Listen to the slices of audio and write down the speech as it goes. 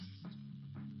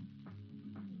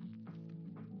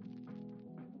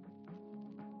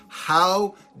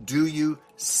how do you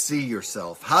see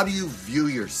yourself? How do you view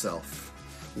yourself?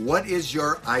 What is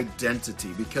your identity?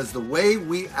 Because the way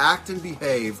we act and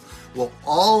behave will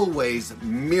always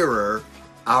mirror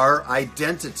our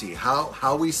identity,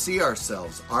 how we see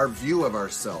ourselves, our view of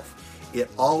ourselves. It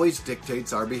always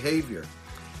dictates our behavior.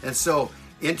 And so,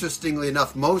 interestingly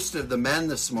enough, most of the men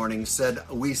this morning said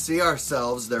we see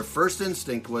ourselves, their first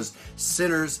instinct was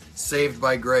sinners saved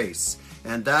by grace.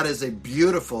 And that is a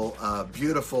beautiful,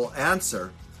 beautiful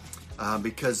answer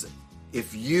because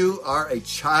if you are a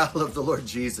child of the Lord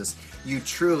Jesus, you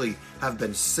truly have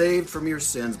been saved from your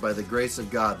sins by the grace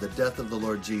of God, the death of the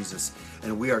Lord Jesus.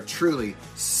 And we are truly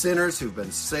sinners who've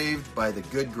been saved by the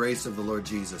good grace of the Lord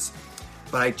Jesus.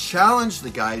 But I challenge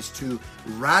the guys to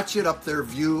ratchet up their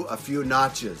view a few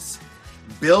notches.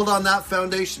 Build on that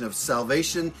foundation of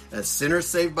salvation as sinners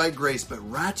saved by grace, but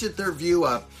ratchet their view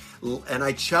up. And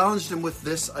I challenged them with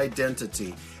this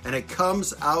identity. And it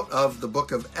comes out of the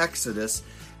book of Exodus,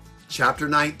 chapter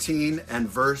 19 and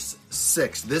verse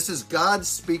 6. This is God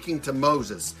speaking to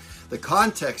Moses. The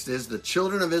context is the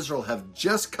children of Israel have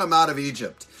just come out of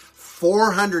Egypt.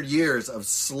 400 years of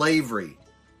slavery.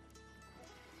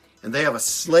 And they have a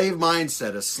slave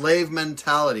mindset, a slave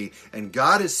mentality. And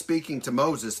God is speaking to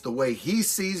Moses the way he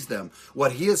sees them,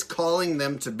 what he is calling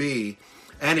them to be.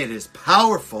 And it is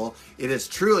powerful. It is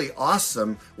truly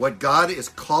awesome what God is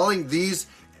calling these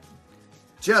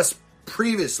just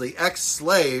previously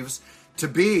ex-slaves to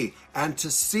be and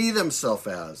to see themselves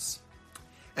as.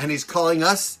 And he's calling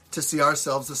us to see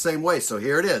ourselves the same way. So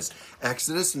here it is.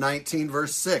 Exodus 19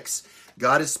 verse 6.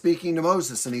 God is speaking to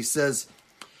Moses and he says,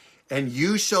 "And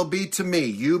you shall be to me,"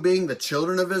 you being the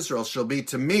children of Israel, shall be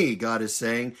to me, God is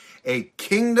saying, "a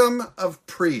kingdom of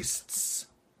priests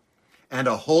and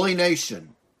a holy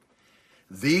nation.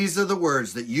 These are the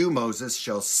words that you, Moses,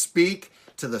 shall speak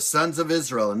to the sons of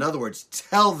Israel." In other words,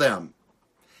 tell them,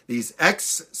 these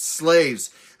ex-slaves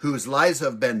whose lives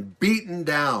have been beaten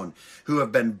down, who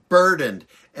have been burdened,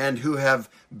 and who have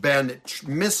been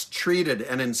mistreated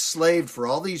and enslaved for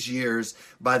all these years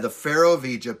by the Pharaoh of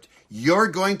Egypt, you're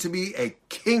going to be a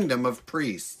kingdom of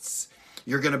priests.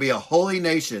 You're going to be a holy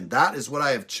nation. That is what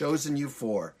I have chosen you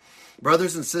for.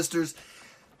 Brothers and sisters,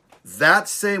 that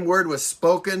same word was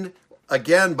spoken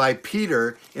again by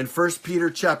Peter in 1 Peter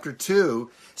chapter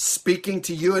 2, speaking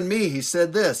to you and me. He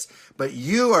said this, "But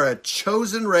you are a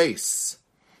chosen race,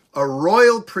 a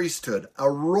royal priesthood,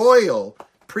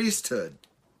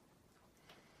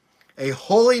 a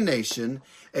holy nation,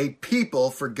 a people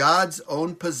for God's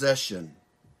own possession,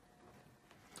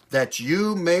 that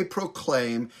you may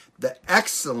proclaim the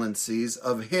excellencies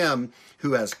of him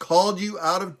who has called you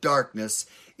out of darkness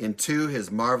into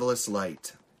his marvelous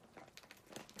light."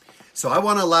 So I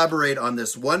want to elaborate on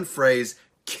this one phrase,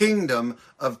 kingdom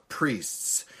of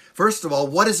priests. First of all,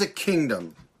 what is a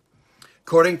kingdom?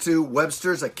 According to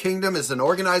Webster's, a kingdom is an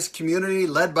organized community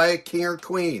led by a king or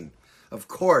queen. Of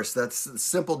course, that's the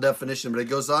simple definition, but it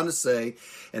goes on to say,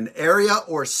 an area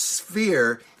or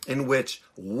sphere in which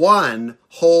one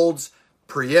holds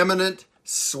preeminent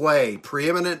sway,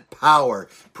 preeminent power,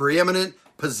 preeminent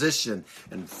position.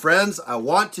 And friends, I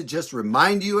want to just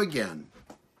remind you again,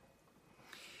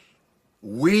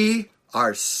 we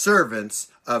are servants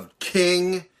of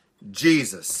King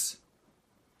Jesus.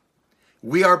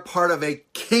 We are part of a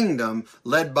kingdom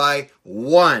led by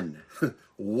one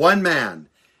man,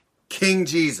 King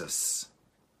Jesus.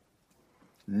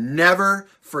 Never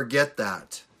forget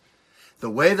that.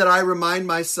 The way that I remind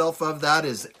myself of that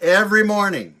is every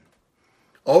morning,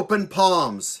 open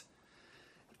palms,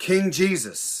 King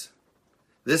Jesus.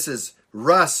 This is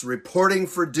Russ reporting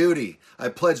for duty. I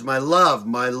pledge my love,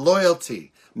 my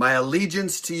loyalty, my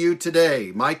allegiance to you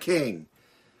today, my King.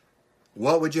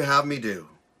 What would you have me do?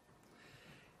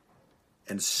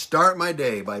 And start my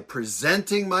day by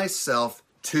presenting myself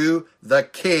to the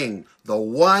King, the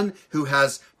one who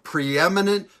has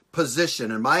preeminent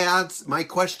position. And my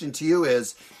question to you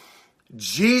is,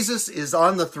 Jesus is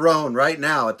on the throne right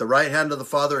now at the right hand of the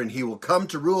Father, and he will come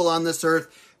to rule on this earth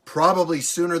probably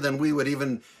sooner than we would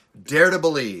even dare to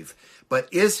believe. But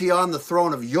is he on the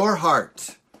throne of your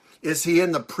heart? Is he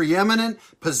in the preeminent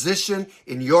position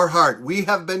in your heart? We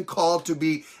have been called to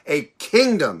be a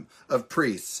kingdom of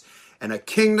priests. And a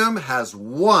kingdom has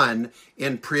one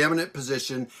in preeminent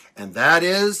position, and that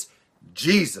is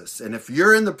Jesus. And if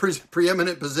you're in the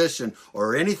preeminent position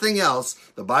or anything else,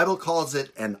 the Bible calls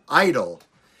it an idol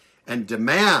and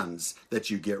demands that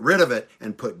you get rid of it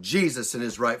and put Jesus in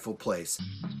his rightful place.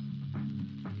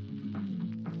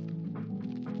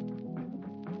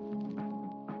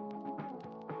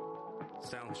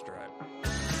 Soundstripe.